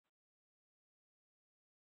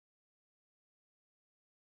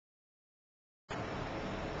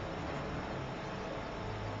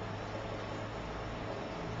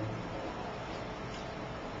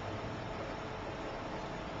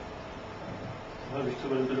A víš, co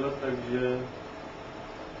bude trvat tak, že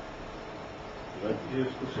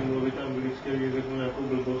zkusím mluvit anglicky, a když řeknu nějakou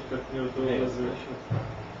blbost, tak mě o toho lezeš.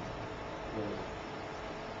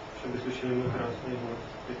 Že by slyšeli můj krásný hlas,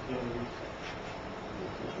 pěkně anglicky.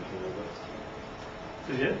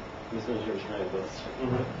 Cože? Myslím, že už mají dost.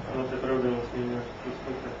 Ano, to je pravda, vlastně nějak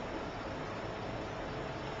prostě.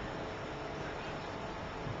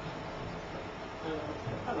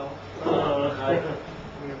 Hello. Hi.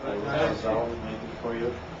 Nice sound maybe for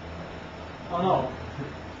you. Oh no.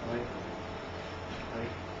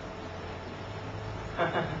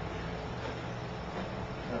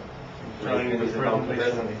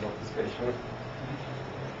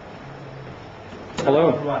 Hello.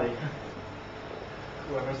 Everybody.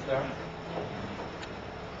 Whoever's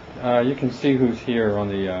there. You can see who's here on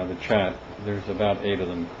the chat. There's about 8 of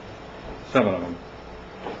them, 7 of them.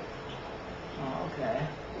 Oh, okay.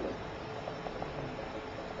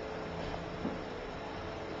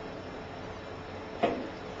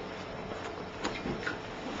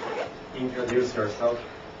 Introduce yourself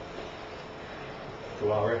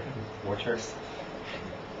to our watchers.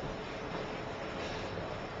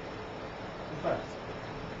 First.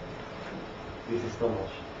 This is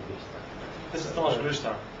Tomasz Grysztar. This is Tomasz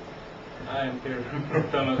Grysztar. I am here,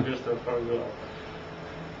 Tomasz Grysztar for good.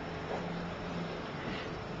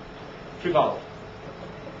 Kival.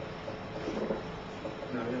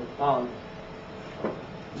 No,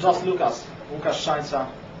 Just Lucas Shainsa.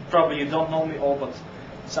 Probably you don't know me all, but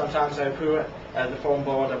sometimes I appear at the phone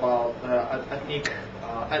board about ethnic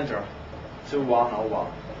enter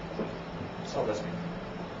 2101. So that's me.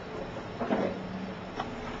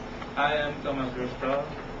 I am Tomasz Grysztar,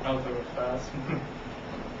 author of fasm.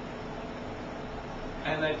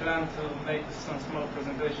 And I plan to make some small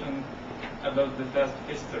presentation about the past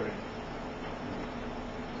history.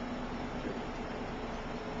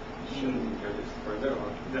 Should we introduce further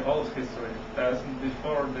or? The old history, past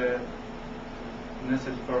before the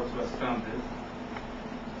message board was founded.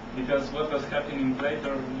 Because what was happening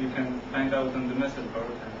later you can find out on the message board,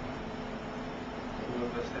 and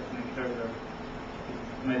what was happening further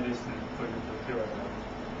maybe it's not for you to hear about.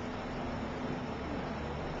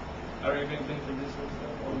 Are you going to introduce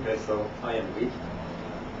yourself? Okay, so I am Vic.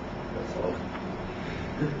 That's all.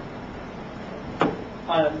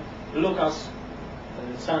 I am Lucas.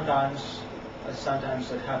 Sometimes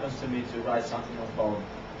it happens to me to write something on phone.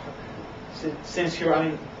 Since here, I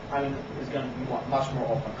mean, it's going to be much more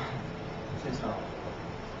open. Since now.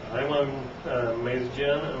 I'm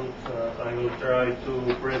Mazjan, and I will try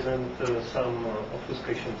to present some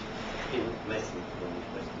obfuscations. Messing.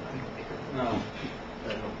 No.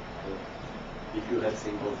 If you have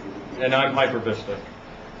symbols, you would be. And I'm hyperbistic.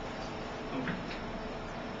 Okay.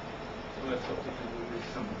 So let's hope we can do this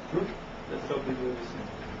soon. Let's hope we do this soon.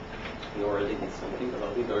 You already did something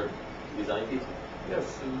about it or designed it?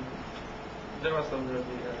 Yes, there was already.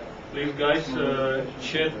 Please, guys,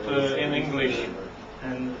 chat in English,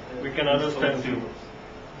 and we can understand you.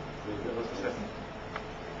 There was a second.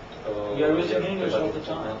 You're using English all the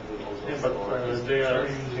time. Yeah, but they are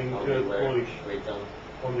using Polish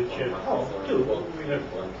on the chat. Oh, do. We have,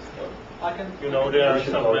 I can. you know, there are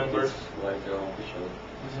some members. Like your official.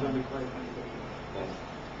 This will be quite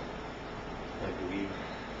I believe.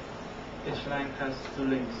 Each line has 2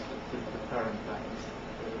 links to the parent lines.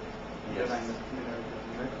 Yes. The line is clear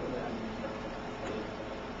and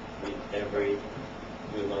With every,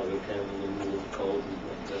 you know, you can move code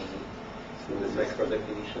with the so the macro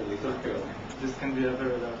definition with macro. this can be a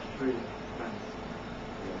very large tree lines.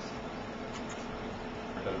 Yes.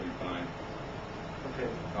 That'll be fine. Okay.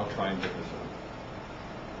 I'll try and get this out.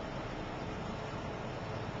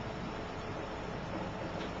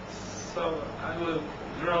 So I will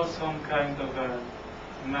draw some kind of a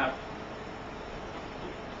map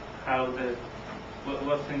how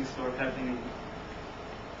what things were happening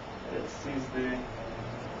since the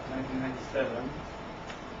 1997.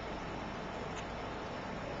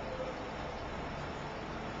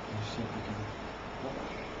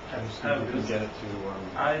 Get it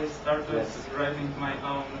to. I started writing my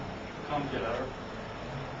own compiler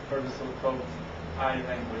for the so-called I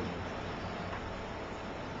language.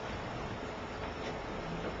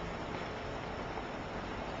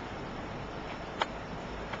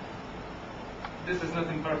 This is not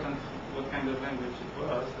important what kind of language it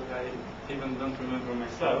was, that I even don't remember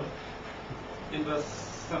myself. It was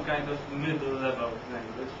some kind of middle-level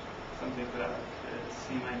language, something like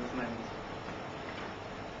C-9.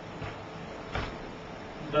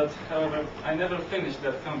 But, however, I never finished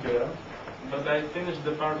that compiler, but I finished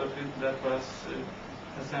the part of it that was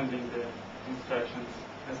assembling the instructions,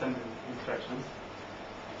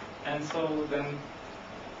 And so then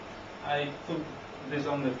I took this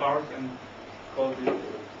on the part and called it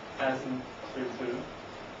fasm32.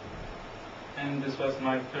 And this was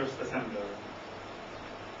my first assembler.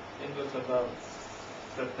 It was about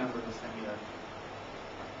September the same year.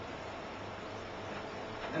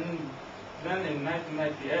 And then in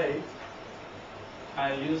 1998,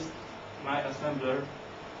 I used my assembler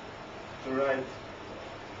to write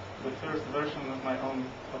the first version of my own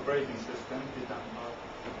operating system,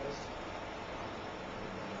 OS.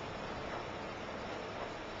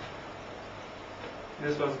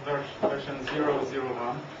 This was version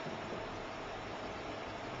 001.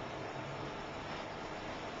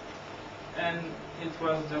 And it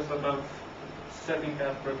was just about setting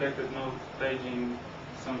up protected mode, paging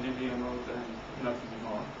some video mode, and nothing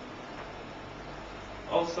more.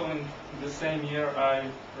 Also in the same year I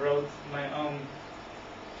wrote my own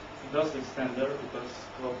DOS extender. It was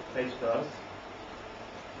called HDOS.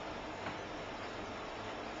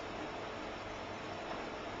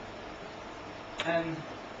 And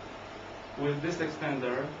with this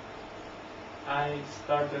extender I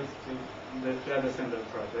started the flat assembler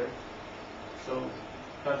project. So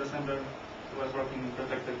flat assembler was working in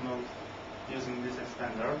protected mode using this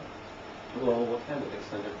extender. Well, what kind of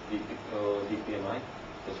extender? DPMI?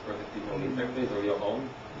 Just protected mode interface or your own?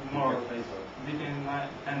 More interface or? DPMI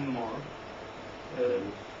and more.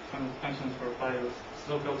 Functions for files,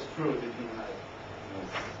 so-called true DPMI. Yes.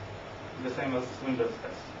 The same as Windows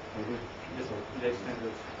has. Mm-hmm. This the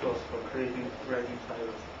extended goes for creating, writing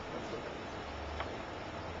files,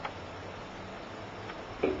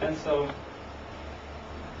 etc. And so,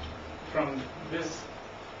 from these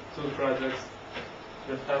two projects,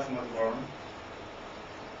 the fasm was born.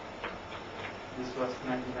 This was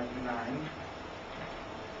 1999.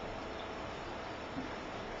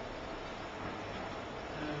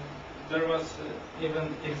 There was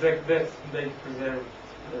even exact date preserved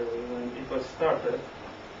when it was started.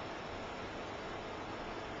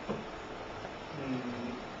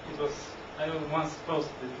 It was, I once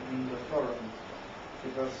posted in the forum.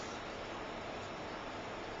 It was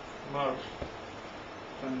March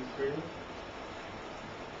 23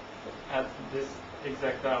 at this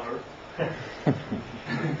exact hour.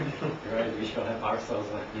 Right, we shall have ourselves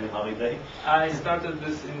a new holiday. I started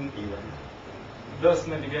this in DOS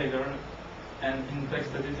Navigator, and in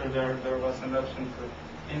text editor there was an option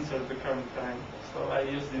to insert the current time. So I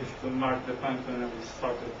used it to mark the point when I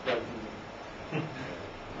started writing.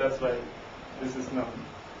 That's why this is known.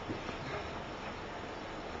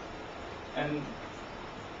 And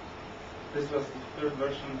this was the third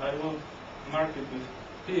version. I will mark it with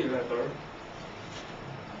P letter.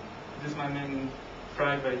 This is my main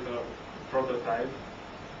private or prototype,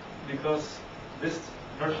 because this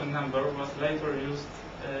version number was later used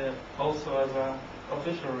also as an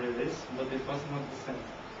official release, but it was not the same.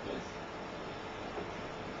 Yes.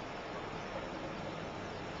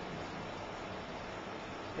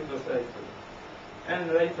 It was later.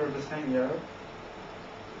 And later the same year,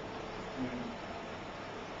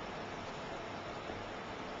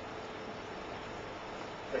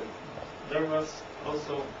 there was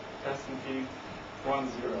also fasmcon 10.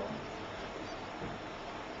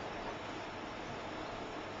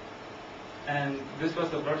 And this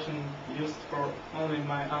was a version used for only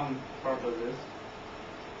my own purposes.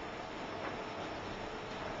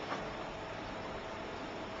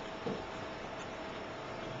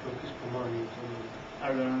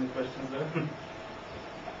 Are there any questions there?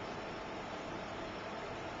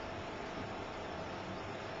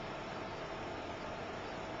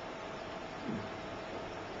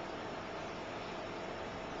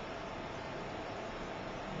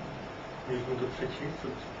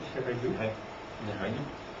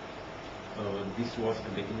 This was the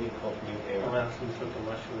beginning of new era.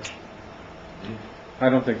 I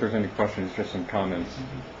don't think there's any questions, just some comments.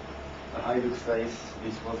 I would say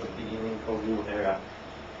this was the beginning of new era.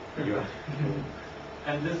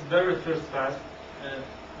 And this very first pass,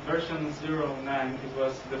 version 09, it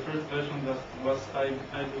was the first version that was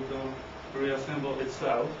able to reassemble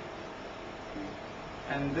itself.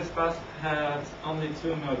 And this pass had only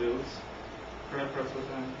two modules,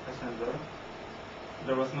 preprocessor and assembler.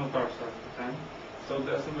 There was no parser at the time. So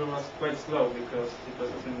the assembler was quite slow because it was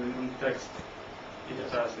assembling on text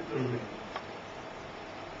each pass it was doing.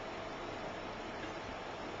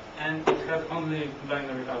 And it had only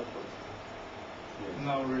binary output,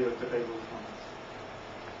 no real table formats.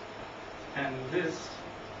 And this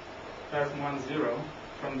fasm10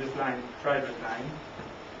 from this line, private line,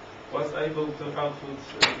 was able to output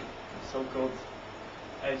so-called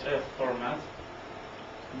HF format.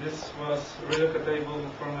 This was relocatable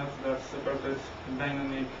format that supported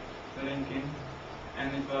dynamic linking,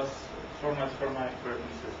 and it was format for my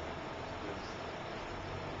operating system.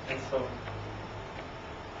 And so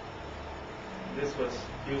this was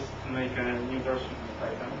used to make a new version of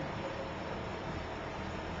Python.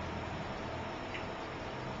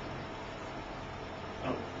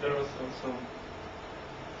 Oh, there was also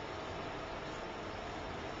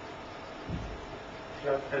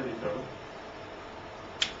flat editor,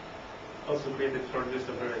 also created for this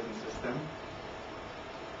operating system.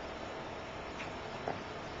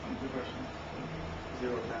 On the version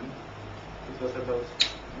 0.10. It was about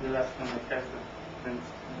the last one I had and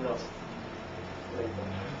lost later.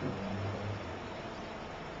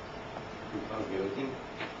 Without building?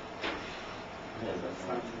 Yeah, that's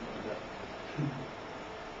Something like that.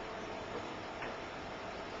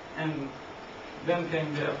 And then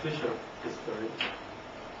came the official history.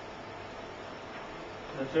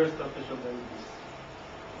 The first official date is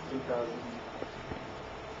 2000.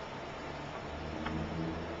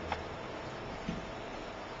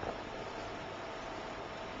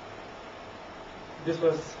 This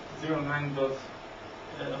was 09 dot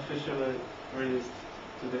officially released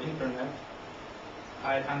to the internet.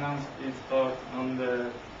 I announced it both on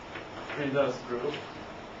the FreeDOS group.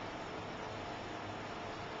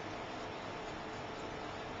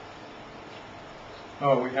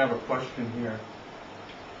 Oh, we have a question here.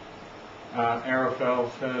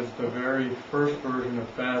 Arafel says the very first version of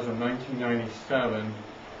FASM 1997,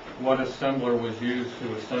 what assembler was used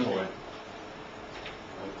to assemble it?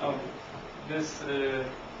 Oh, this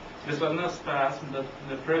was not FASM, but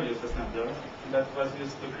the previous assembler that was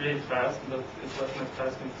used to create FASM, but it was not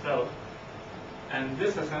FASM itself. And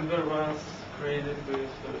this assembler was created with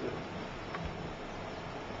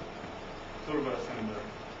turbo assembler.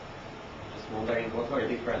 just wondering what were the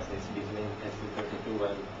differences between ST32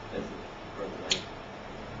 and ST39?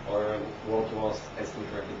 Or what was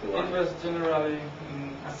ST32? It was generally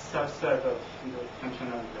a subset of the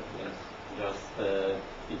functionality. Yes, just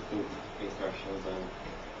it took instructions and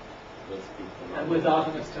was people. And without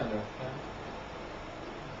an extender.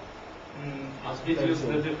 It used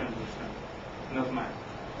a different extender, not mine.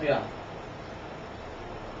 Yeah.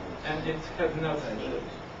 And it had not,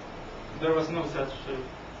 there was no such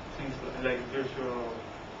things like virtual,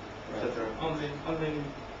 etc. Only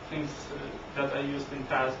things that I used in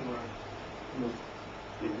FASM were moved.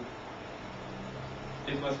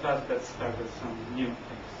 It was FASM that started some new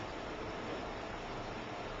things.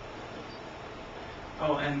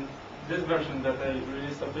 Oh, and this version that I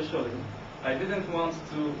released officially, I didn't want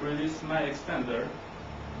to release my extender.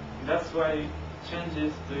 That's why I changed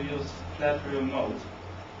it to use flat real mode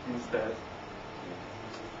instead.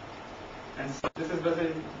 And so this is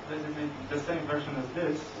basically the same version as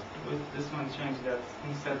this, with this one change that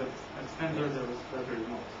instead of extender there was flat real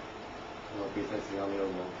mode. No, precisely on your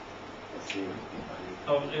mode. Let's see.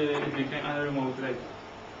 Oh, it became unreal mode later.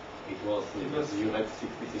 It was you had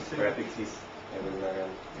 66 prefixes everywhere.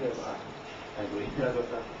 And Yes. I agree. Yeah, that's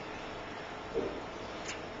that.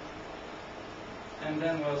 And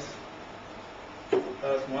then was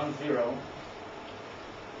 1.0,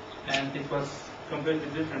 and it was completely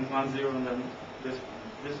different 1.0 than this one.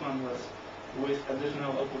 This one was with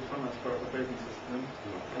additional output formats for operating system,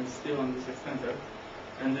 and still on this extender.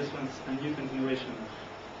 And this one's a new continuation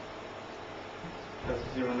of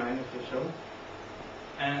 09 official,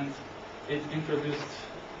 and it introduced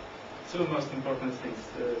two most important things.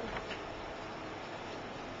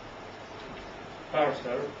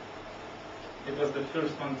 Parser. It was the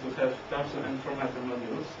first one to have parser and formatter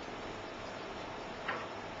modules.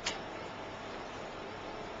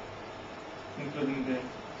 Including the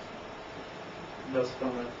DOS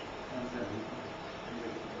format and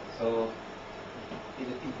So,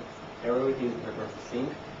 in priority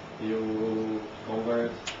preprocessing, you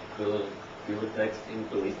convert the pure text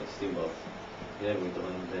into list of symbols. Yeah, we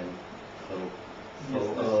don't them.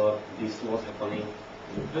 So this was happening.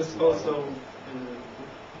 this also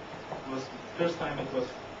was first time it was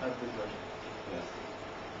at this version. Yes.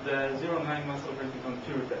 The 09 was operated on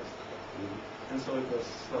pure text, and so it was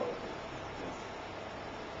slow. Yes.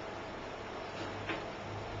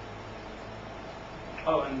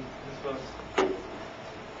 Oh, and this was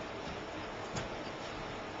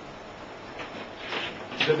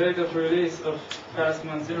the date of release of FASM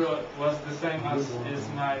 1.0 was the same as is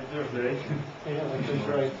my birthday. Yeah, that's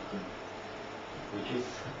right. Which is.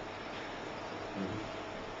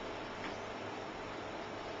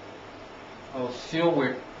 Oh,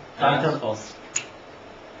 Silwick Titan asked, os.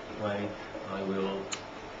 Wait, I will.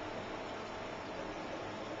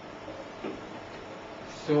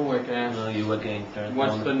 Silwick asked, No, you again turn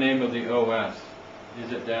what's on. the name of the OS?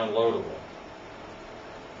 Is it downloadable?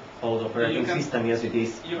 Oh, the operating can- system, yes it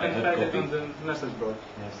is. You I can have find it copied. on the message board.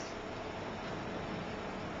 Yes.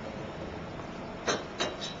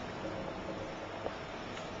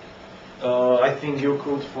 I think you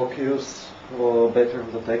could focus better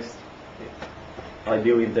on the text. I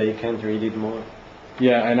believe they can't read it more.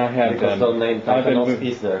 Yeah, and I have Because the name I've been Titanos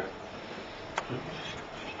is there.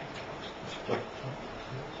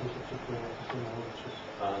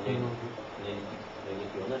 A není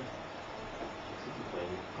ti one? Si tu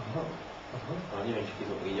plení. A neviem, či ti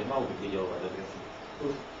to príde. Mal by príde ale adresy.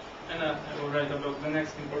 And I will write about the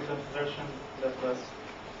next important version that was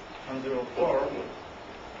on 04.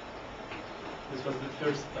 This was the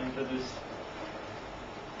first introduced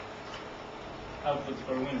output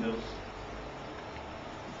for Windows.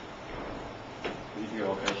 With your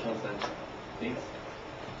operations and things.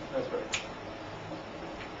 That's right.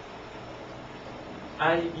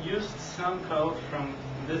 I used some code from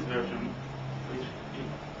this version, which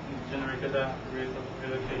generated a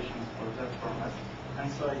relocations for that format, and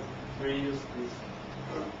so I reused this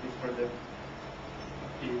for the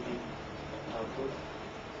PET output.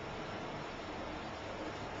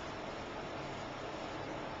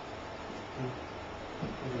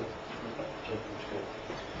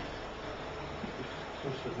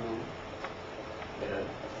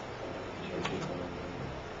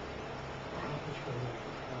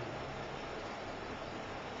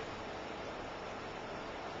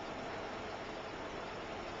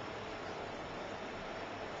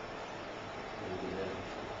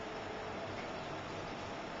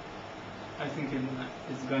 I think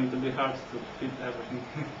it's going to be hard to fit everything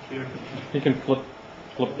here. You can flip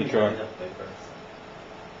the chart.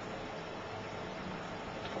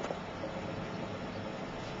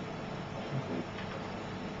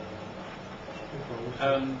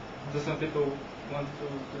 Do some people want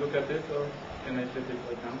to look at it, or can I fit it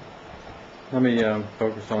right now? Let me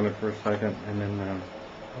focus on it for a second, and then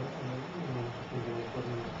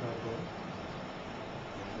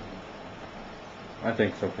I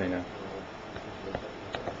think it's okay now.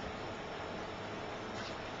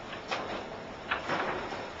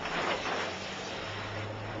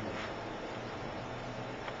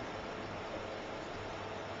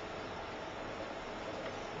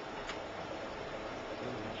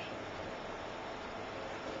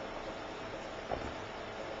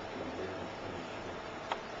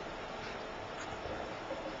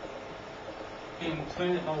 In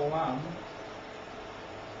 2001,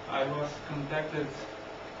 I was contacted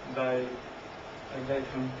by a guy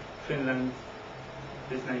from Finland.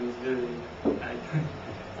 His name is Billy. I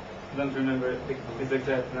don't remember his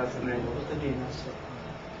exact last name. What was the DNS?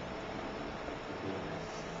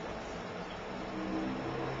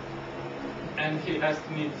 And he asked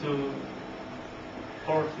me to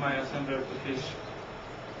port my assembler to his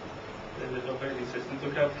operating system to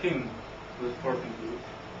help him with porting it.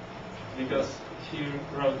 Because he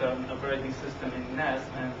wrote an operating system in NAS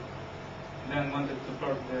and then wanted to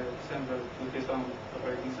port the assembler to his own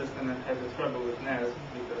operating system and had trouble with NAS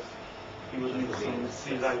because he would need some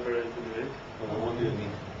C library to do it. What do you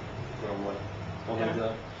mean? From what?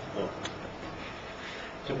 Yeah. No.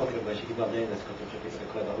 Čo potrebuješ iba DNS, to čo ti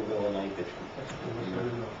prekladá URL na IP.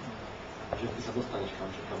 Že ty sa dostaneš kam,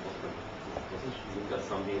 čo tam potrebuješ. Zúkaz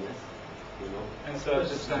sám DNS, you know? And so at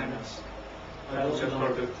this time, I was just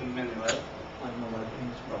ported to Manuel. I don't know where the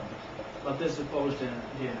thing is from. But there's supposed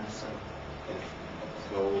DNS server. Yes.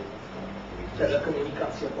 So,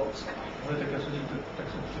 Telekomunikacja polska. Wojtek, tak sobie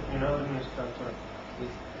przypomniałem administratora.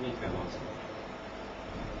 nie wiem o co.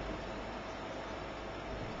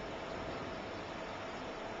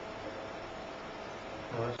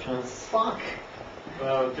 Questions? Fuck!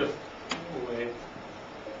 Well, just wait.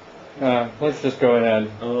 Let's just go ahead.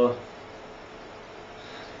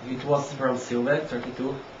 It was from Silver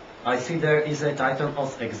 32. I see there is a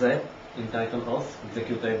TitanOS exe in TitanOS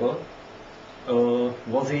executable.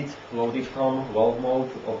 Was it loaded from world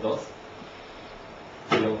mode of DOS?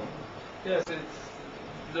 No. Yes,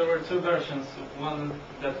 there were two versions. One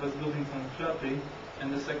that was booting from floppy,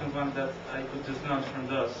 and the second one that I could just launch from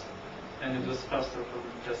DOS, and it was faster for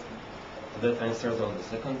adjustment. That answers all the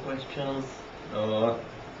second questions.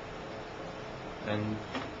 And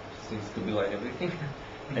seems to be like everything.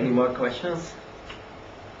 Any more questions?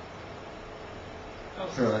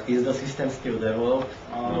 Is the system still developed?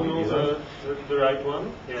 The right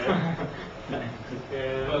one? Yeah.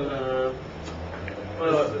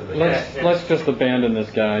 Let's just abandon this,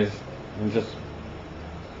 guys, and just.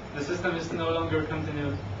 The system is no longer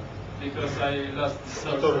continued because I lost the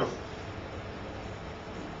sources.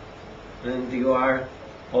 And you are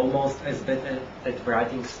almost as bad at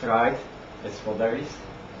writing stride as Fodder is.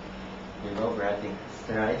 You know, writing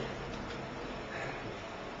Let's try.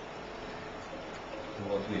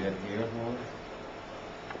 What we have here more?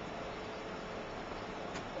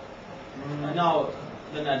 And now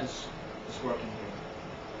the net is working here.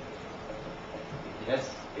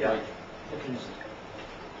 Yes? Yeah. Right. You can use it.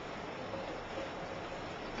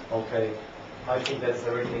 Okay. I think that's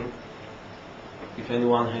everything. If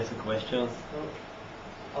anyone has a questions.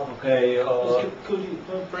 Okay. Could you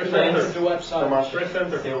Press thanks enter. the website? Tomasz Press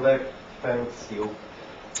enter. Grysztar, thanks you.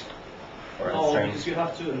 For Oh, answering. because you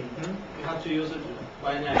have to use it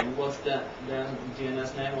by name. What's the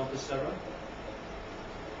DNS name of the server?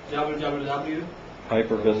 www.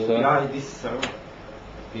 Hypervista, Yeah, this server.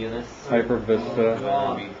 DNS. Hypervista,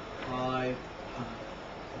 Hi.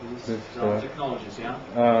 Vista, Technologies, yeah.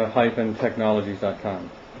 -technologies.com.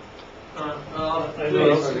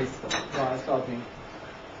 Please. Guys, help me.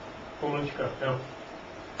 Pomyłka, ja.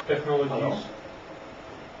 Technologies.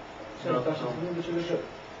 Chciałem właśnie dzwonić do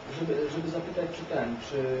Ciebie, żeby zapytać,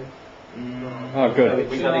 czy Oh, good.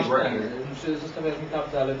 czy zostawiasz mi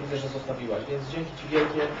kartę, ale widzę, że zostawiłaś, więc dzięki Ci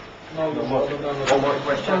wielkie. No, No more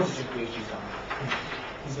questions? Bardzo dziękuję Ci za.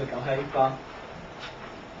 Zwykam, hej, pa.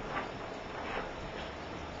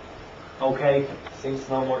 Okay, seems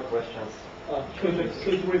no more questions.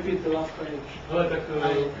 Could you repeat the last page? Ale tak,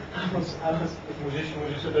 I was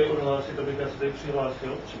můžeš se tady odhlásit, abych já se tady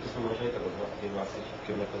přihlásil. Či to se může i tak odhlásit,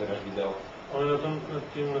 když nepozeraš video. Ale na tom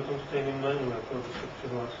stejném menu, jako to se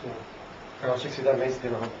přihlásil. Králček si dá místě,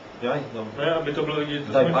 no. Jo, dobré. Ne, aby to bylo vidět,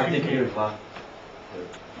 to Daj jsme partiky všichni. dva.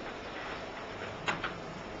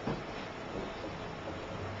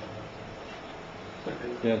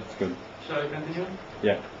 Yeah, that's good. Shall I continue?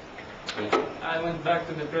 Yeah. I went back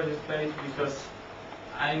to the previous page because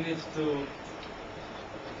I need to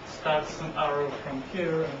start some arrow from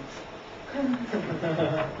here and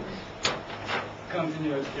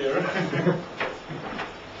continue it here.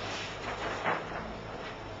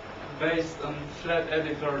 Based on flat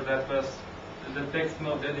editor, that was the text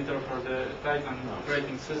mode editor for the Titan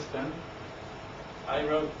operating system, I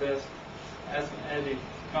wrote this as an edit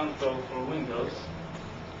control for Windows.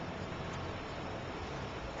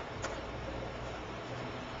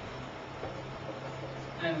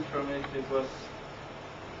 And from it was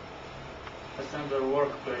Assembler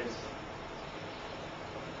Workplace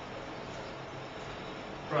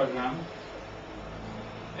program.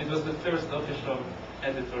 It was the first official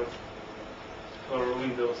editor for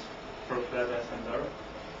Windows for flat assembler.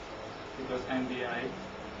 It was MBI.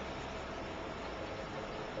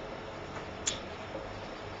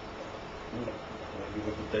 Maybe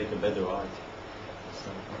we could take a better art.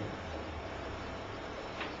 Something.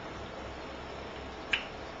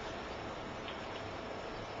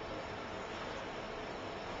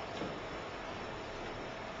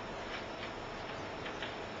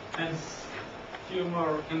 And few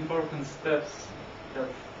more important steps that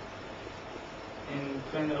in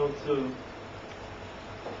 2002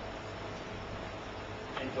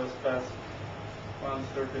 it was past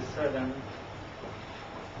 137.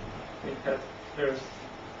 It had first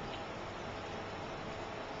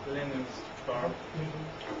Linux part.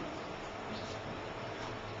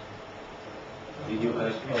 Did you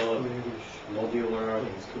have a modular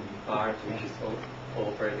part which is all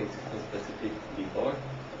operating system specific before?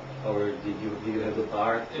 Or did you have a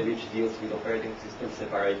part which deals with operating system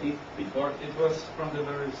separately before? It was from the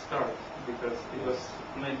very start because it was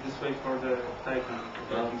made this way for the Titan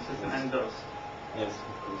operating system and DOS. Yes,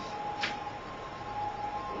 of course.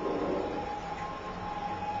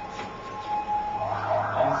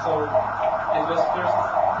 And so it was first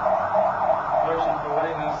version for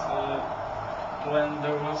Linux when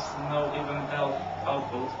there was no even ELF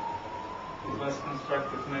output. It was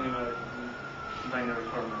constructed manually in binary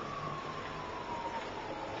format.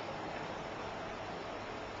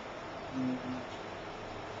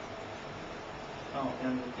 Oh,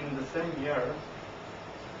 and in the same year,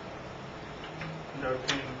 there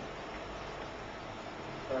came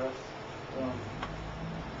first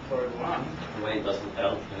for one. Why doesn't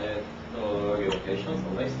help relocations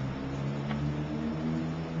always?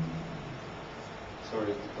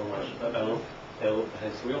 Sorry, Tomasz. L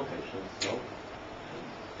has relocations, no?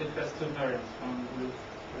 It has two variants, one with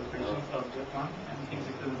relocations object one and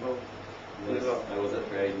executable. Yes, I was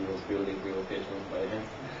afraid he was building relocations by hand.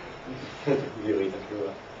 Really, the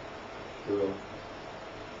hero.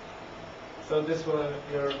 So this was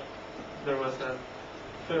there was a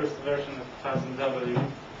first version of fasm,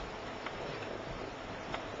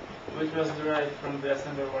 which was derived from the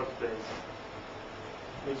assembler workplace,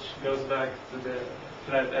 which goes back to the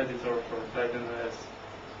flat editor for Titan OS.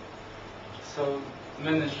 So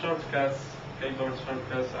many shortcuts keyboard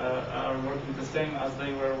shortcuts are working the same as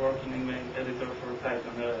they were working in my editor for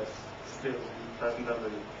Python OS, still in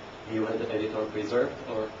fasmw. You had the editor preserved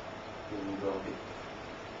or you wrote it?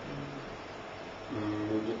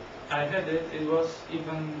 I had it. It was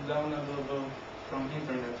even downloadable from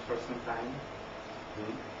internet for some time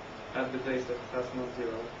at the base of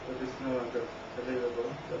fasm0, but it's no longer available.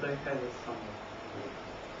 But I have it somewhere.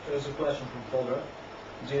 There's a question from Folder.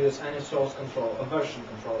 Do you use any source control, a version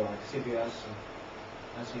control like CBS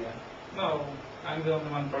and SEN? No, I'm the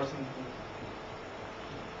only one person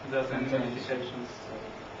who does any modifications, so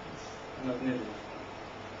it's not needed.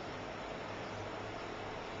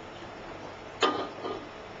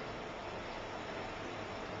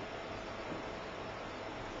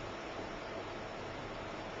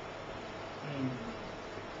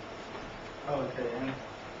 Okay, and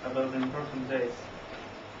about the important dates.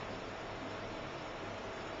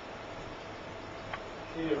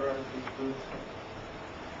 Here are the good.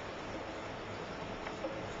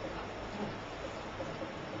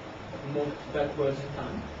 Move backwards in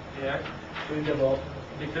time. Yeah, We develop.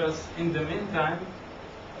 because in the meantime,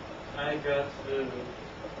 I got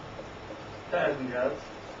got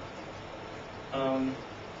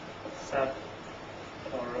sub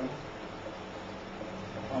forum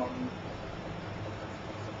on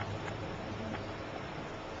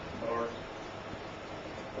board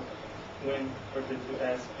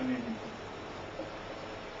Win32S community.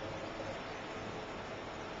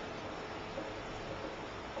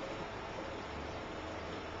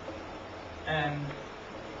 And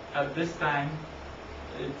at this time,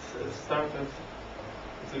 it started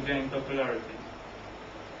to gain popularity.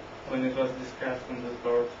 When it was discussed on the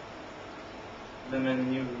board, the many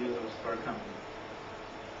new users were coming.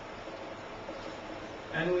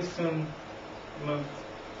 And we soon moved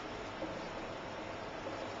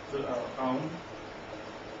to our own.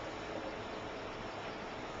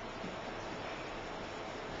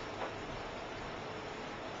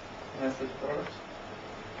 Message board.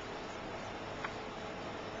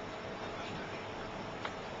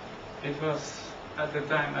 It was at the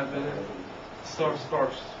time at the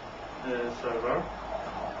SourceForge server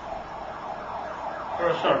for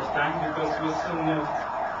a short time, because we soon moved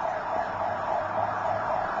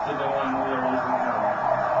to the one we are using now.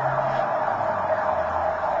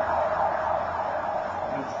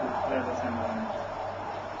 It's the flat assembly.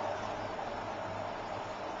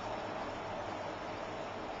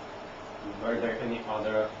 Were there any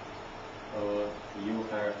other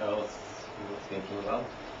URLs you were thinking about?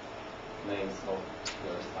 Names of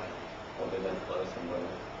your site, other than fasm.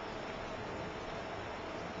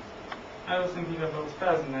 I was thinking about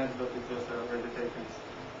fasmnet, but it was already taken.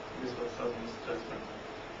 This was something suggested.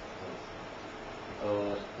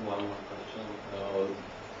 One more question.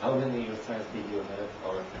 How many users did you have,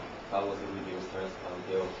 or how was it with users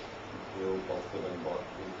until you posted on board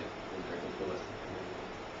with the particular community?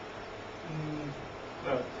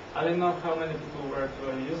 Well, I don't know how many people were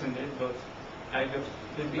actually using it, but I got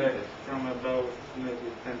feedback from about maybe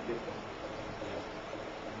 10 people.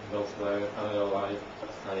 Those were live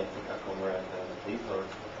Scientica.com attendees, or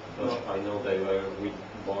No. I know they were with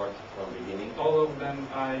board from beginning. All of them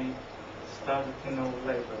I started to know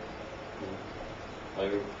later. I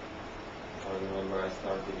remember I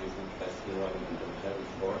started using fasm when we didn't have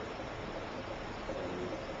it board. And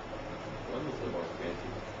when was the board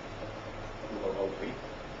created? 2003?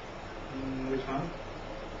 Which one?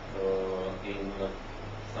 In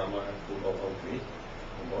summer 2003,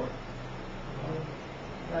 the board.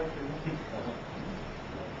 Likely.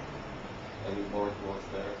 And the board was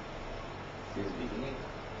there since beginning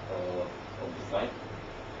of the site.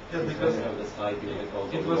 Yeah, Since because when you have the site, you had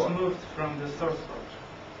also it the was board. moved from the SourceForge.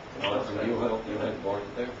 And you had board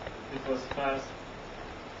there? It was fast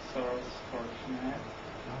SourceForge.net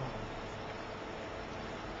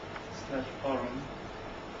 /forum.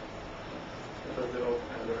 That was the old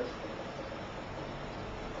address.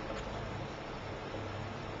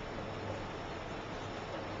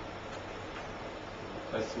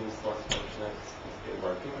 I assume SourceForge.net is still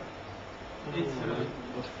working. It's,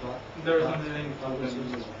 there is only link to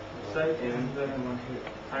the site and the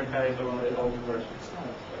archive of the old versions.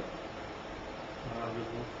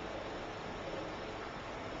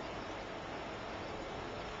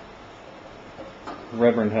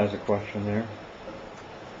 Reverend has a question there.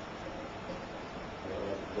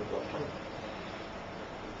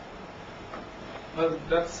 Well,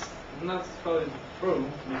 that's not fully true,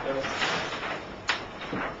 because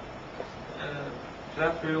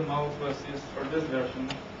flat real mode was used for this version,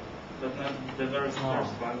 but not the very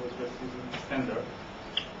first one, which was using standard.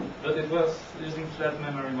 But it was using flat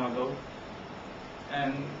memory model,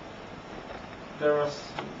 and there was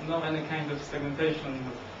no any kind of segmentation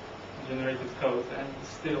of generated code, and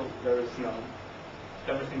still there is no.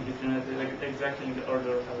 Everything is generated exactly in the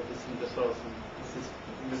order how it is in the source, and this is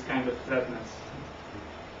this kind of flatness.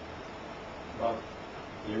 But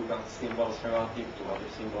you got symbols relative to other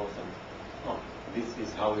symbols, and this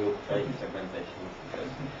is how you fake segmentation.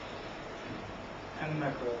 And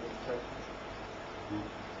macro abstractions.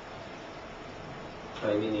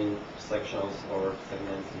 I mean in sections or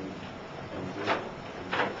segments in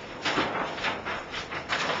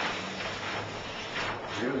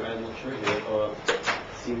really, I'm not sure here.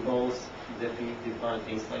 Symbols defined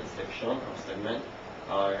inside section or segment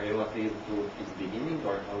are relative to its beginning,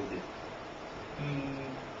 or how is it?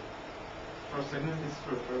 For segment it's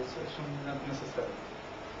true, for section not necessarily.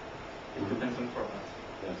 It depends on format.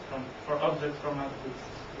 Yes. For object format it's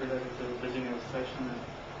related to the beginning of section, and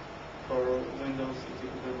for Windows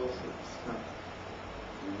executables it's not.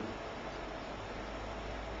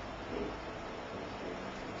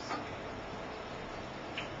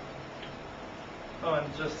 Oh,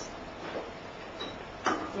 and just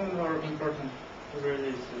two more important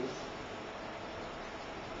releases.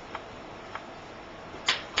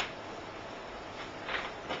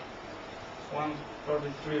 One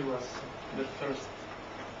 43 was the first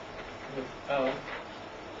with L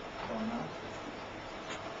format.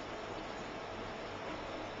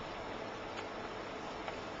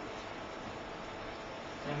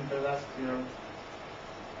 And the last year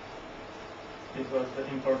it was the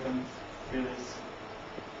important release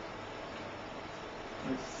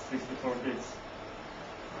with 64 bits.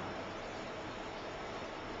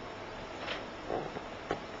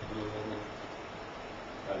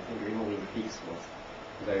 I think removing fix was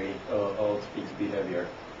very old fix behavior,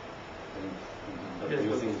 and but Yes,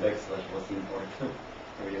 using backslash was important.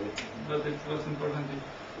 Really. But it was important if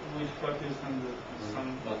we focus on some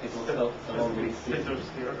But it was specific features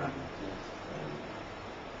here. And, Yes.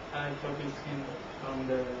 I focus on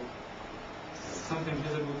the something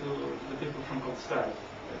visible to the people from outside.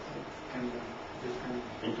 And this kind of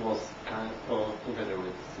It was together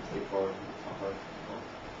with 64 suffered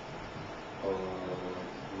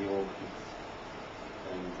new fix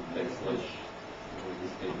and backslash was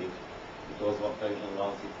disabled. It was what version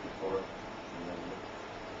 164.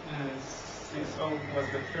 6.0 was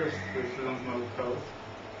the first with long mode code,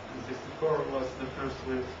 and 64 was the first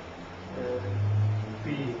with P.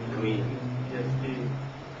 Clean. Yes, P.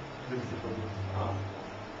 64.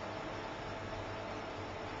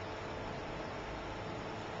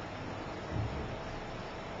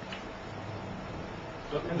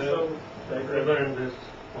 And so, Regarding this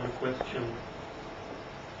one question,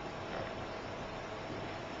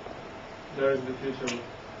 there is the future to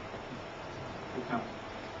come.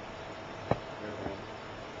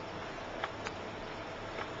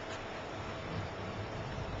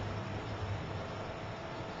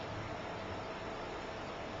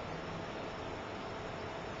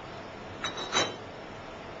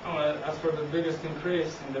 As for the biggest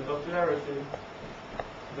increase in the popularity,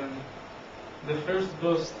 then the first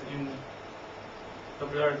boost in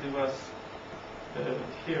popularity was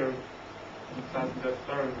here in the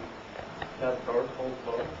third that board, old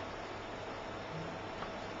board.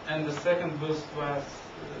 And the second boost was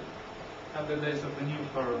at the days of the new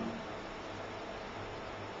forum.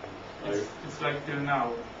 It's like till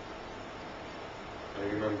now. I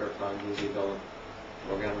remember finding it on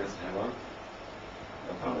Programmer's Heaven.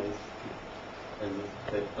 And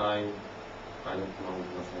at that time, I don't know,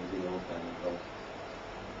 it was maybe a long time ago.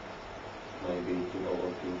 Maybe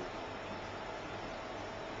 2002.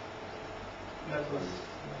 That was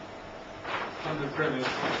on the previous.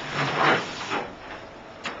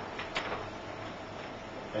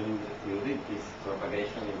 And you did this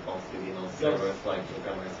propagation in possibly on servers like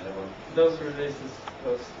Programmer's Heaven. Those releases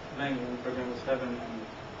was mainly in Programmer's Heaven, and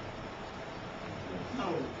no,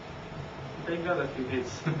 they got a few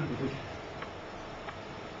hits.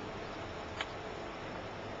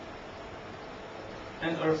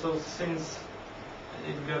 And also, since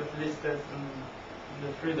it got listed in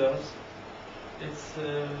the FreeDOS, it's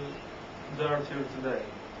there till today.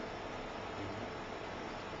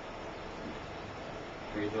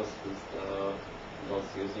 FreeDOS is DOS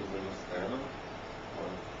using Windows kernel or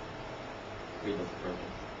FreeDOS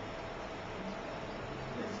project?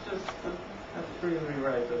 It's just a free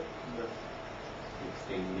rewrite of the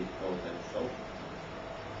 16-bit code and so.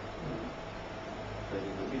 Ready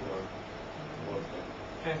to bit or what's that?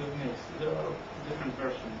 kind of mix. There are different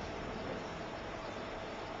versions.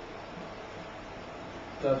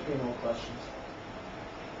 There are 3 more questions.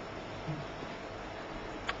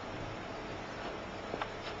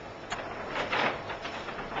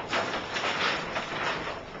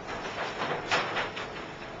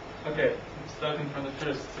 Okay, starting from the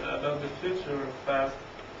first, about the future of fast,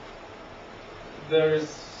 there is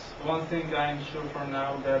one thing I am sure for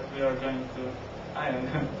now that I am going to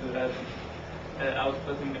add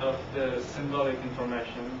outputting of the symbolic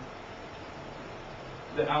information,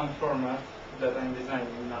 the ARM format that I'm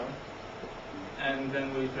designing now, and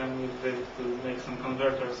then we can use it to make some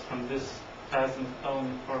converters from this fasm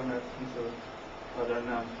own format into other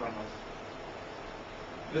NAND formats.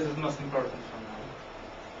 This is most important for now.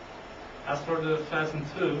 As for the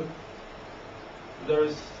fasm2, there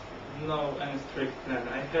is no any strict plan.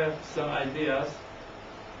 I have some ideas,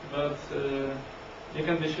 but you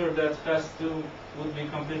can be sure that fast2 would be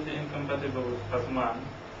completely incompatible with fasm1,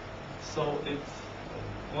 so it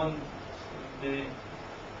won't be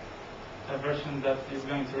a version that is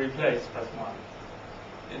going to replace fasm1.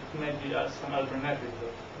 It may be some alternative,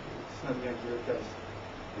 but it's not going to replace.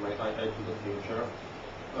 Might I add to the future?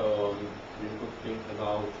 You could think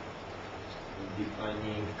about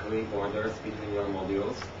defining clean borders between your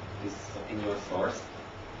modules in your source,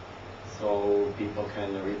 so people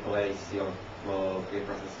can replace your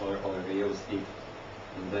preprocessor or reuse it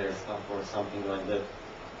in their stuff or something like that.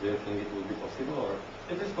 Do you think it will be possible,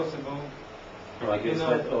 or? It is possible. Like you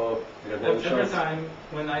said, every time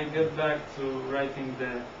when I get back to writing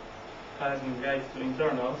the fasm guide to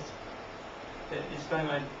internals, each time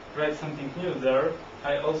I write something new there,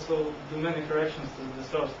 I also do many corrections to the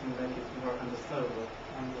source to make it more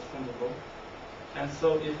understandable. And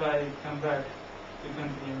so if I come back to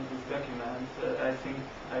continue this document, I think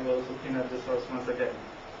I will also clean up the source once again.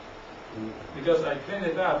 Because I clean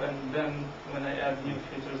it up, and then when I add new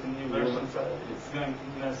features and new versions, it's going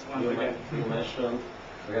to mess once again. You mentioned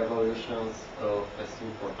revolutions of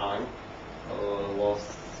fasm for ARM was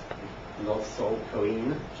not so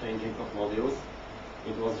clean changing of modules.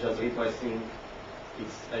 It was just replacing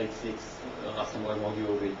x86 assembly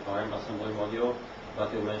module with ARM assembly module,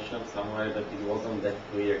 but you mentioned somewhere that it wasn't that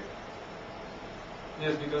clear.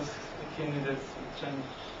 Yes, because he needed to change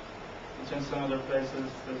some other places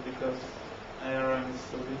because ARM is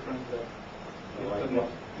so different that it could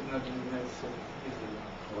not be made so easily.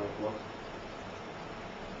 Like what?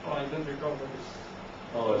 Oh, I don't recall what is.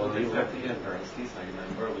 Oh, you had the currencies, I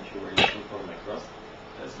remember, which you were using for macros.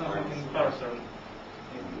 Something in parser.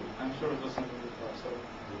 I'm sure it was something in parser.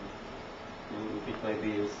 It might be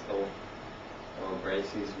used of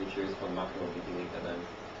braces which you use for macro beginning, and then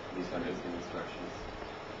these are just the instructions.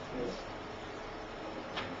 Yes.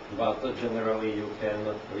 But generally you can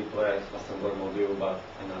replace assembler module, but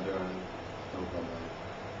another one, no problem.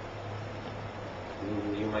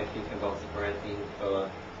 You might think about separating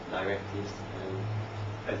directives and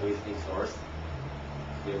at least in source,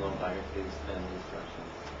 directives and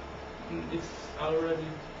instructions. It's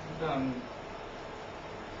already done.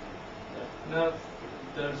 Not,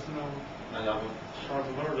 there's no short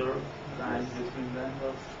order lines between them,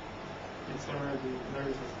 but it's already, there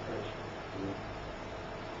is a separation.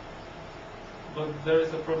 But there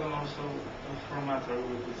is a problem also with formatter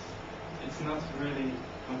with this. It's not really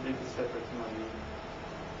completely separate module.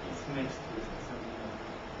 It's mixed with assembly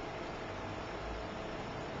module.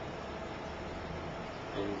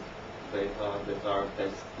 And data that are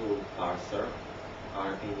text to parser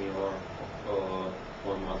are in your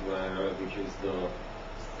format which is the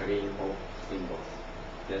string of symbols.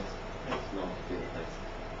 Yes? It's not pure text.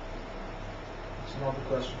 It's not a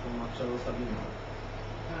question from Marcello Sabino.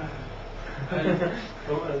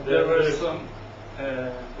 There were some.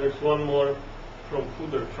 There's one more from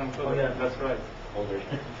Fooder. Oh yeah, that's right.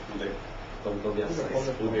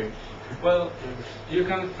 Well, you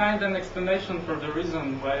can find an explanation for the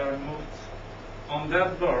reason why I moved on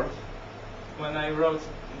that board when I wrote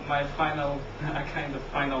my final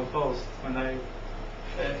post. When I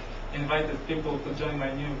invited people to join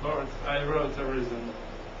my new board, I wrote a reason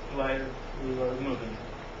why we were moving.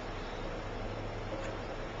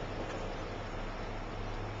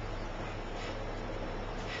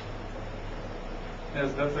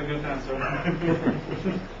 Yes, that's a good answer.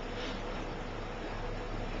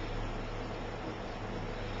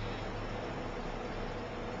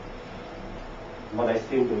 But I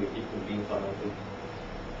still believe it could be implemented.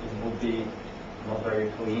 It would be not very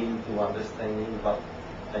clean to understanding, but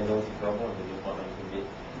I don't see problem with implementing it.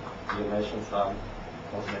 You mentioned some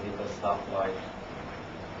cosmetical stuff like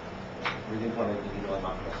with implementing it on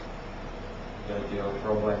macros. The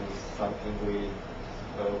problem is something with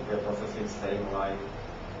processing same line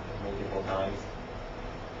multiple times,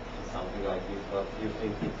 something like this. But you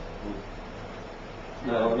think it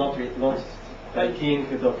would not taking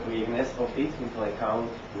the clearness of it into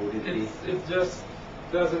account, would it be? It's just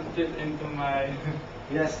doesn't fit into my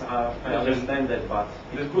Yes, I understand that, but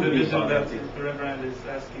the it could be vision that implemented. the Reverend is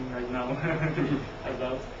asking right now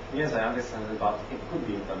about. Yes, I understand that, but it could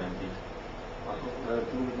be implemented.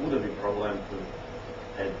 Would it be a problem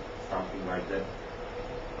to add something like that?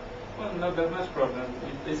 Well, not that much problem.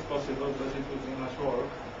 It is possible, but it would be much work.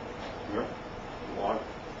 Yeah. What?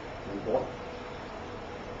 And what?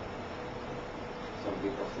 Some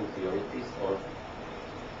bit of superiorities or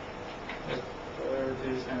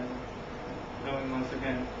Priorities and going once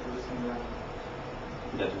again for the same line.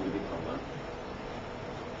 that would be problem?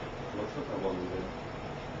 What's the problem with it?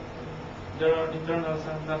 There are internals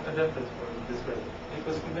are not adapted for this way. It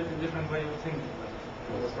was a completely different way of thinking, but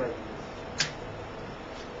it was right.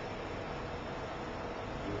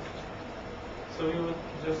 So you would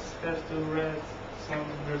just have to read some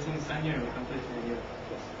routines anew, completely new.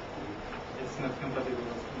 It's not compatible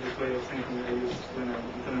with this way of thinking I used when I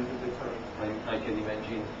implemented the code. I can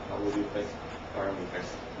imagine how would you pass parameters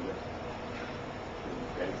to that.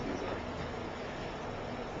 Guys, these are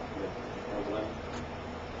the problem.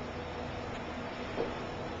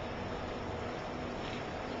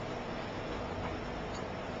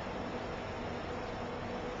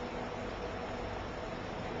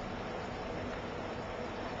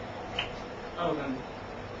 Oh, then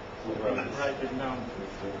Super. write it down.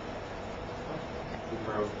 Super.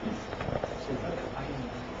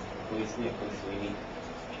 Please, we need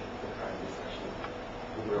to try this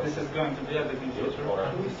session. This is going to be added in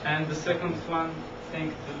future. And the second one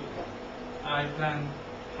thing I plan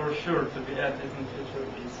for sure to be added in future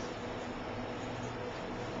is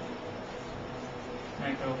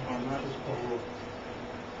macro format.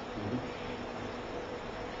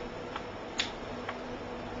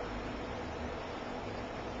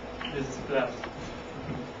 This is class.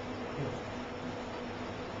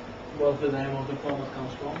 What the name of the format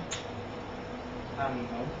comes from? I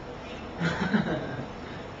don't know.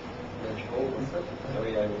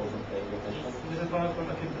 Sorry, I wasn't paying attention. This is one of the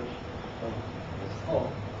Macintosh. Oh,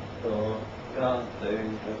 Yeah, there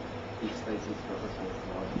is the each stage is processed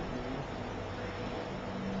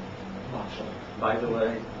By the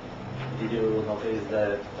way, did you notice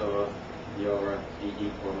that your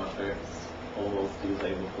EE formatter is almost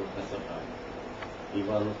usable for specify?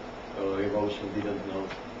 Even Revolution didn't know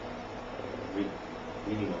with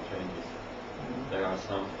minimal changes. There are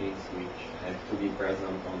some things which have to be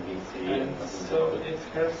present on VC And doesn't so have it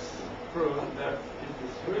has proved that it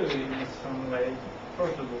is really in some way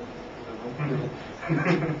portable.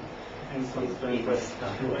 In some strange way.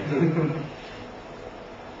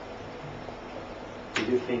 Did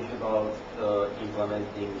you think about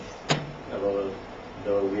implementing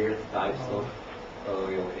the weird types of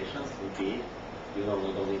relocations in PE? You know,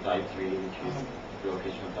 not only type 3, which is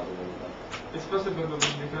relocation tableau, but It's possible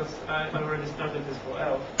because I already started this for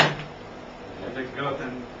L. The GOT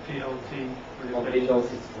and PLT. on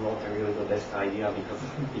Windows it's not really the best idea because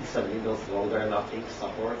it's a Windows loader, nothing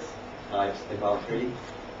supports types about 3.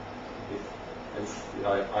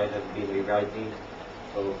 I have been rewriting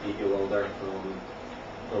PE loader from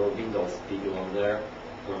Windows PE loader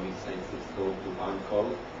from x86 code to ARM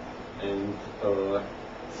code, and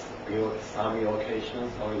some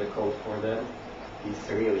relocations or the code for them is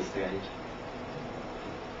really strange.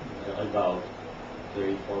 About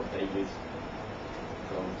 3-4 pages.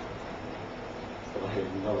 So I have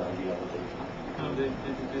no idea what they do. How did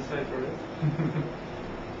you decipher it?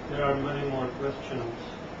 There are many more questions.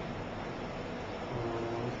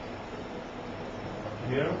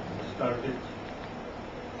 Here, started.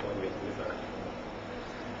 Wait, wizard.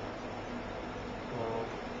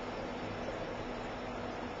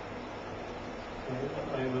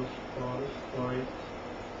 I will store it.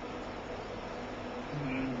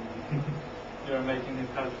 You are making it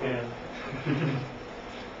hard for Yeah.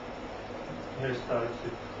 Here starts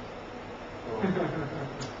it.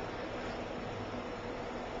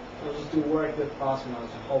 so just to work with fasm as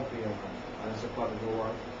a whole field as a part of the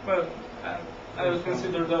work. Well, I would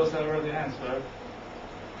consider those already answered.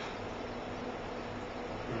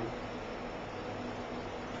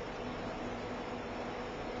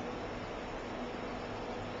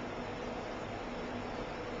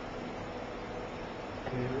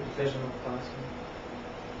 Vision of fasm.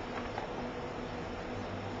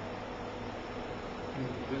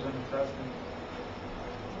 Vision of fasting.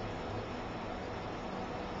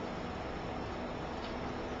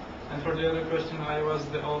 And for the other question, I was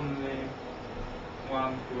the only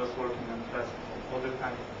one who was working on fasting all the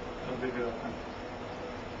time of the development.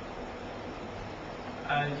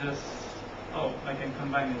 I can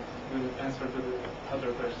combine it with answer to the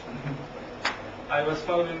other question. I was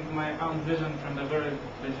following my own vision from the very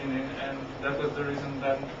beginning, and that was the reason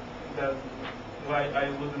that why I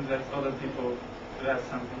wouldn't let other people add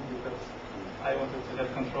something, because I wanted to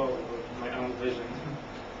have control over my own vision.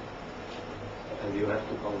 And you have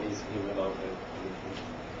to convince him about everything.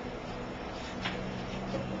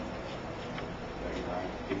 Very hard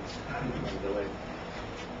things, by the way.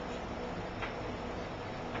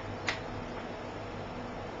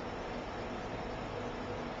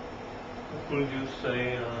 Could you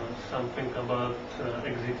say something about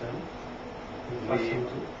exiting?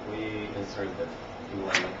 We inserted that in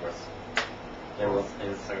one course. There was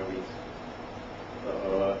answer with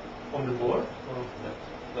On the board?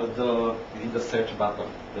 with the search button.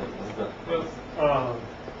 That was the Well,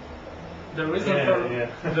 the reason Yeah.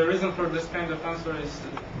 the reason for this kind of answer is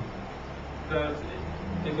that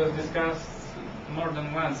it was discussed more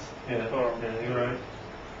than once before. Yeah, you're right.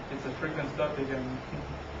 It's a frequent topic, and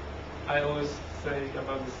I always say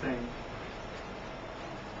about the same.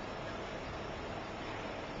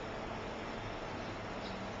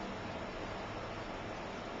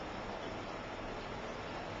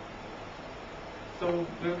 So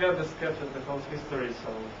we've got the sketch of the whole history,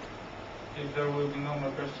 so if there will be no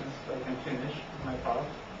more questions, I can finish my part.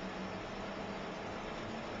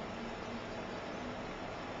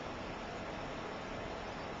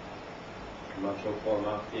 macro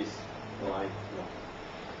format is like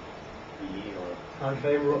E or Aren't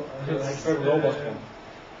they It's, very robust uh, one?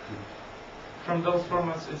 From those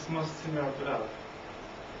formats, it's most similar to that,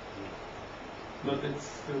 but it's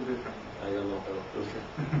still different. I don't know how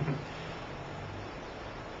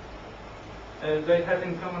to They have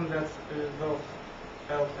in common that both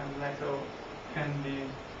elf and macro can be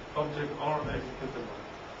object or executable.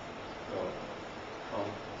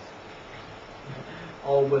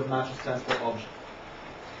 All but matter stands for object.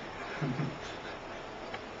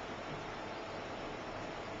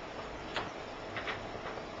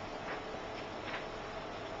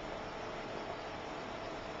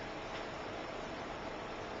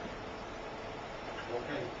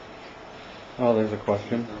 Okay. Oh, there's a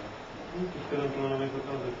question. Teraz mamy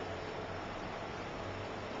gotowy.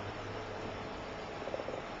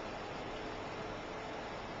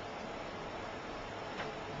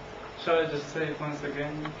 Shall I just say it once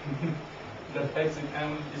again? That exit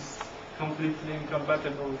M is completely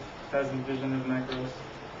incompatible with fasm vision of macros.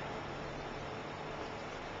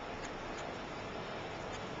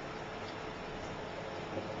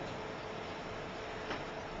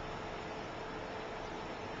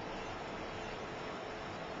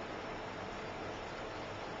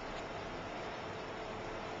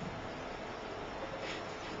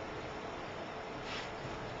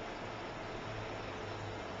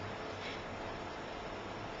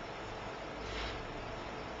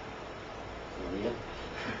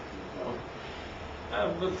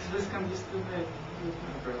 But this can be still made with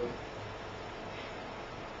macro.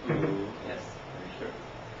 Yes, very sure.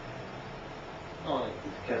 Oh, it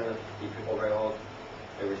can if you overload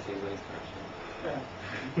every single instruction.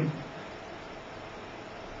 Yeah.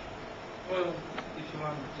 Well, if you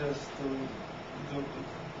want just to do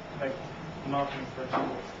like mark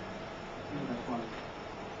instructions, that's one.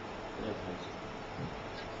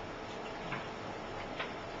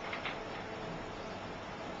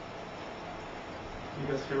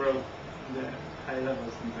 Because he wrote the high level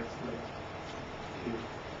syntax like here.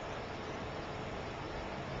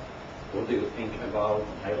 What do you think about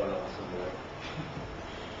high-level assembler?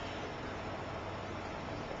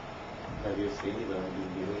 Have you seen the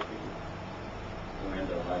ability to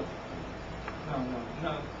handle height?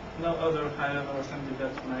 No other high level assembly.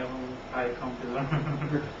 That's my own high compiler.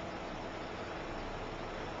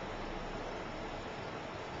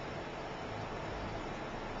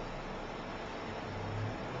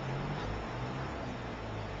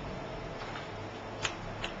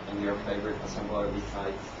 And your favorite assembler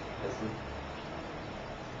besides fasm?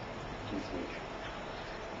 Switch.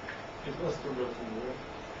 It was forgotten.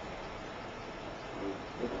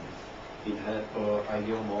 It had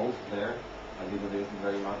ideal mode there. I didn't use it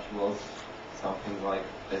very much. Was something like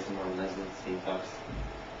fasm or nested syntax,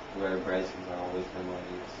 where braces are always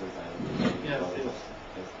memory. Yes,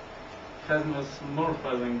 fasm was more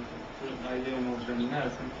following to ideal mode than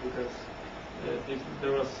NAS, because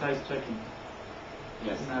there was size checking.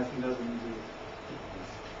 Yes. NAS doesn't do it.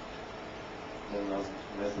 Then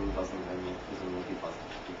nested doesn't have it, is a multipass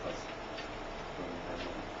because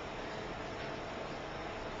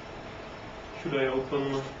Should I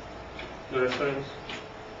open the reference?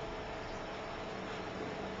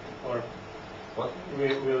 Or what?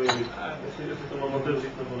 will you jestli to mám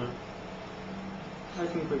otevřít nebo ne? I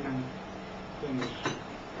think we can finish.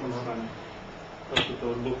 It's fine. to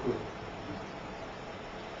look.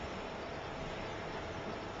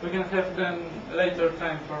 We can have then later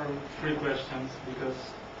time for free questions because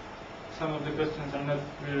some of the questions are not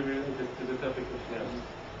really related to the topic of class.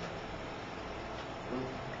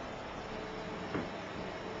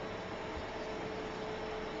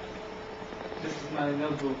 This is my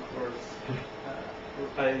notebook where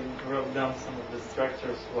I wrote down some of the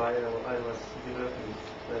structures while I was developing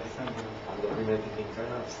the assembly. Documented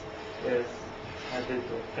internals. Yes, I did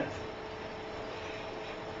that.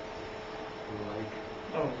 Like,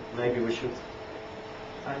 Oh, maybe we should.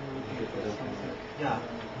 I'm looking for something. Yeah.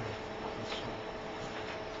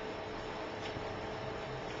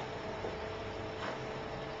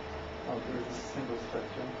 Oh, there is a single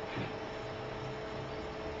structure.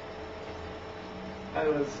 I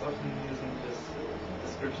was often using this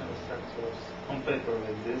description of structures on paper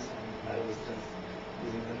like this, and I was just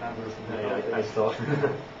using the numbers in the I paper. thought.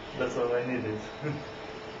 That's all I needed.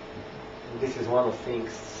 This is one of the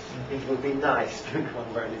things. It would be nice to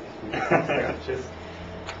convert it to structures.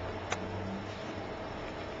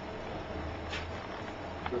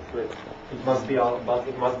 It must be, but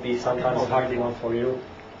it must be sometimes hard one for you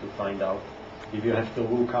to find out. If you have to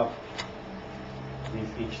look up this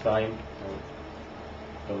each time,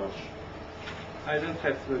 so much. I don't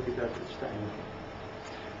have to look it up each time.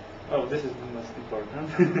 Oh, this is the most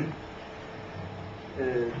important.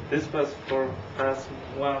 This was for fasm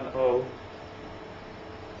 1.0.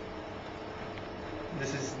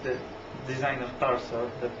 This is the design of parser,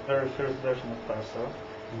 the very first version of parser.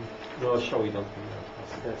 No, show it on me.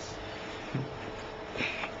 Yes.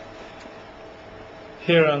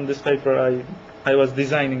 Here on this paper I was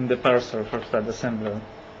designing the parser for that assembler.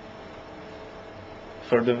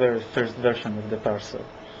 For the very first version of the parser.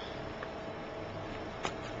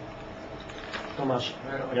 Tomasz,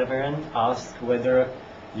 Reverend asked whether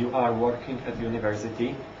you are working at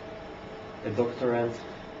university, a doctorate,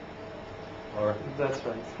 or... That's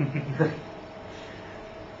right.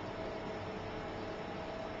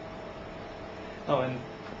 Oh, and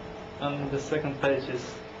on the second page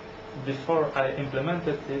is, before I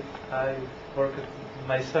implemented it, I worked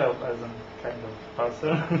myself as a kind of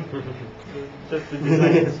parser. Just to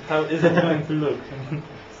design how is it going to look.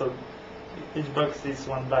 So each box is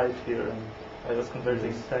 1 byte here, and I was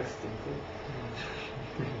converting text into it.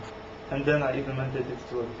 And then I implemented it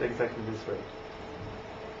to work exactly this way.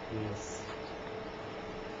 Yes.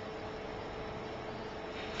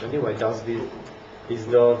 Anyway, is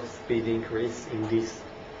the speed increase in this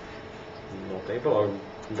notable, or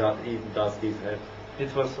does this have?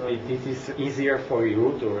 It was It is easier for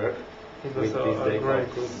you to work it was with this a data,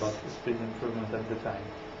 great but speed improvement at the time.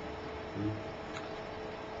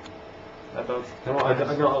 About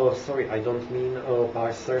sorry, I don't mean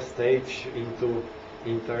parser stage into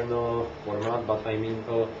internal format, but I mean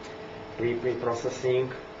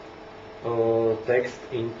pre-processing text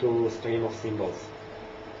into stream of symbols.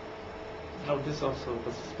 no, this also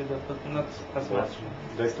was speed up, but not as much.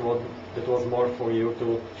 That was more for you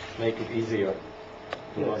to make it easier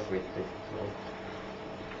to Yes. work with it.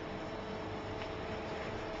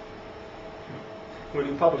 Will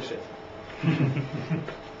you publish it?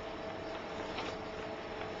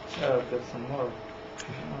 Yeah, I've got some more.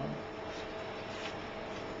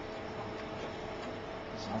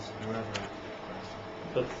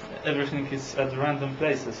 But everything is at random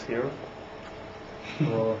places here.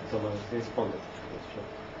 So responded.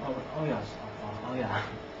 Oh yes. Oh yeah.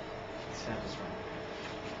 That's right.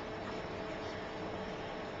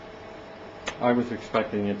 I was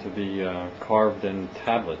expecting it to be carved in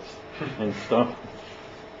tablets and stuff.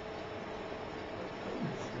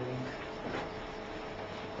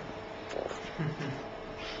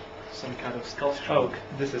 Some kind of sculpture. Oh,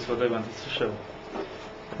 this is what I wanted to show.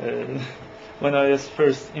 When I was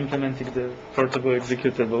first implementing the portable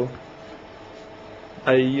executable,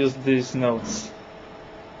 I used these notes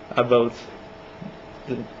about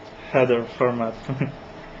the header format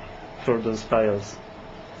for those files.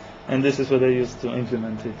 And this is what I used to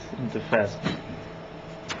implement it into fasm.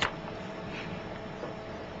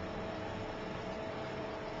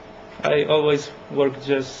 I always work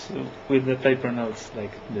just with the paper notes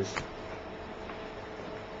like this.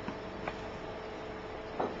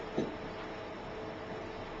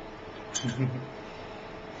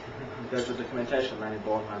 There's a documentation many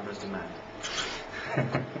board members demand.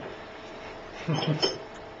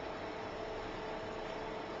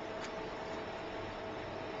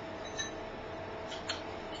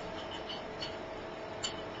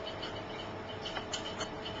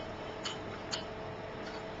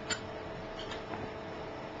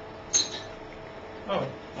 Oh,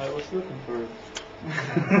 I was looking for it.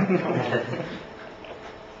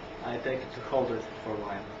 I take it to hold it for a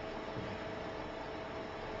while.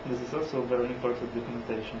 This is also very important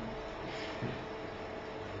documentation.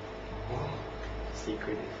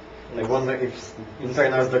 Secretive. I wonder if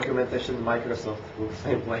internal documentation in Microsoft looks the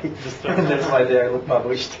same way. structure. That's why they are not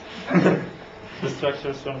published. The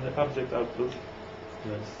structures from the object output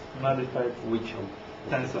Yes. modified Which one?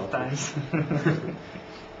 tens of times.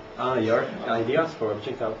 Your ideas for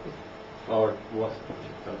object output? Or what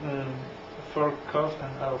object output? For COF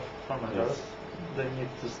and ALF formatters, Yes. they need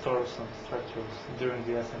to store some structures during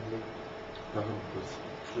the assembly Yes.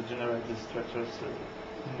 to generate these structures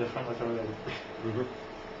in the formatter layer. Mhm.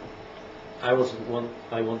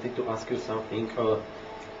 I wanted to ask you something.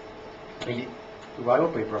 While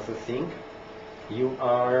preprocessing,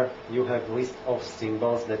 you have list of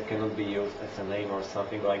symbols that cannot be used as a name or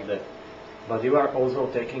something like that. But you are also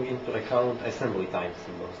taking into account assembly time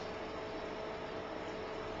symbols.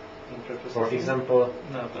 In preprocessing? For example,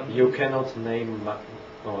 No, you cannot name.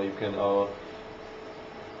 No, you can.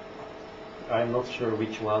 I'm not sure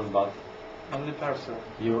which one, but only parser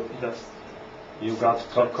you does. you got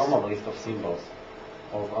a common list of symbols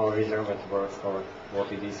of our reserved words or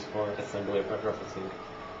what it is for assembly or preprocessing.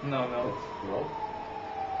 No. No?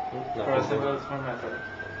 For assembly formatter,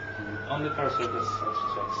 only parser does such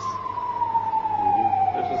checks.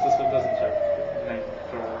 Preprocessor doesn't check name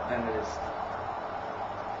for any list.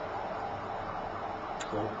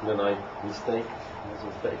 So then I was mistaken.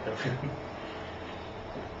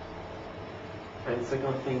 And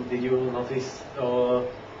second thing, did you notice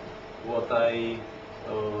what I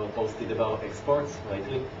posted about exports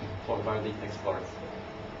lately? Forwarded exports.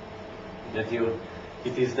 That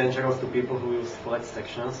it is dangerous to people who use flat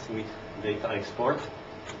sections with data export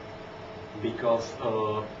because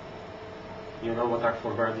you know what are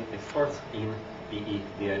forwarded exports in PE,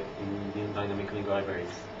 in the dynamic link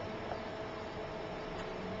libraries.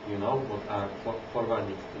 You know what are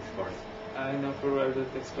forwarded exports? I know forwarded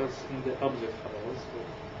exports in the object files,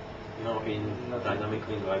 but No, in Not dynamic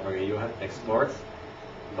link library you have exports,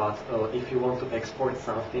 but if you want to export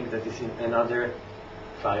something that is in another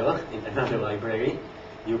file, in another library,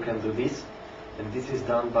 you can do this, and this is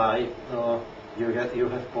done by you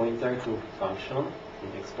have pointer to function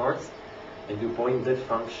in exports, and you point that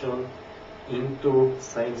function into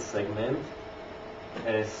same segment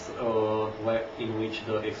as in which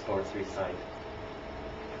the exports reside,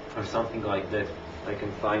 or something like that. I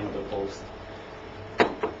can find the post.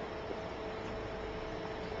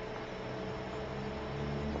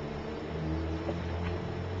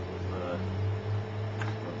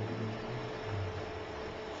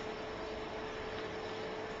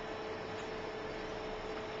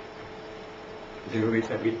 Do you read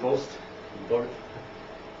every post? Board?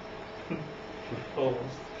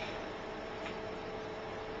 almost.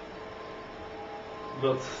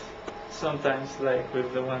 But sometimes, like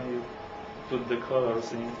with the one you put the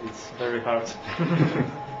colors in, it's very hard.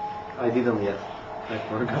 I didn't yet. I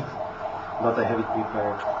forgot. But I have it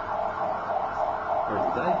prepared. Or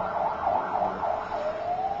did I?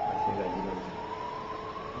 I think I didn't.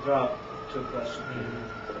 There are two questions.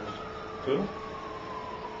 Two?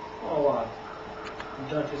 Oh,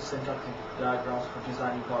 don't use syntactic diagrams for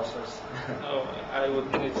designing parsers. Oh, I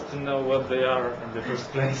would need to know what they are in the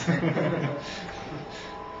first place.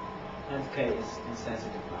 And K is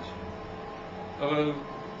insensitive question.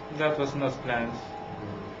 That was not planned.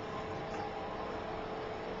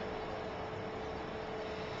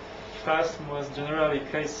 Fasm was generally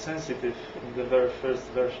case sensitive in the very first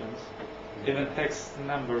versions. Even hex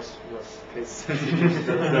numbers was case sensitive.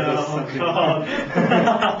 That was something.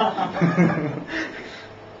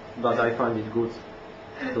 But I find it good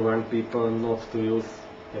to warn people not to use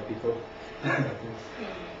capital. Ty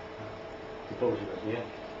to używasz, nie?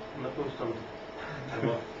 No puszczam.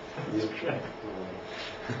 Chyba.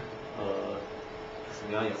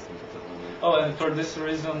 Ja jestem to co. Oh, and for this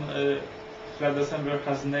reason, flat assembler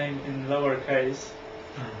has name in lowercase,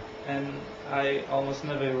 and I almost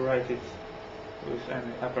never write it with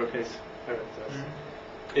any uppercase characters.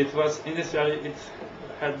 It was initially, it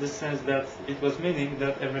had the sense that it was meaning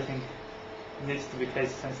that everything needs to be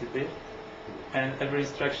case sensitive, and every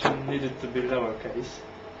instruction needed to be lowercase.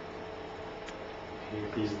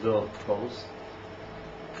 Here is the post.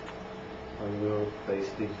 I will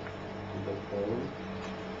paste it to the phone.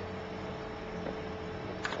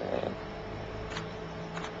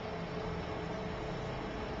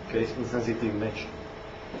 Case insensitive match.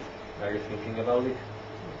 Are you thinking about it?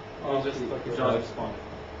 Or just like Just a respond.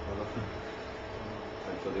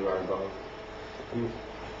 That's what you are about.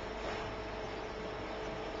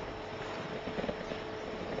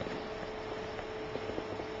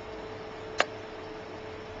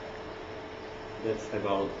 that's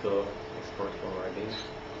about export forwarding.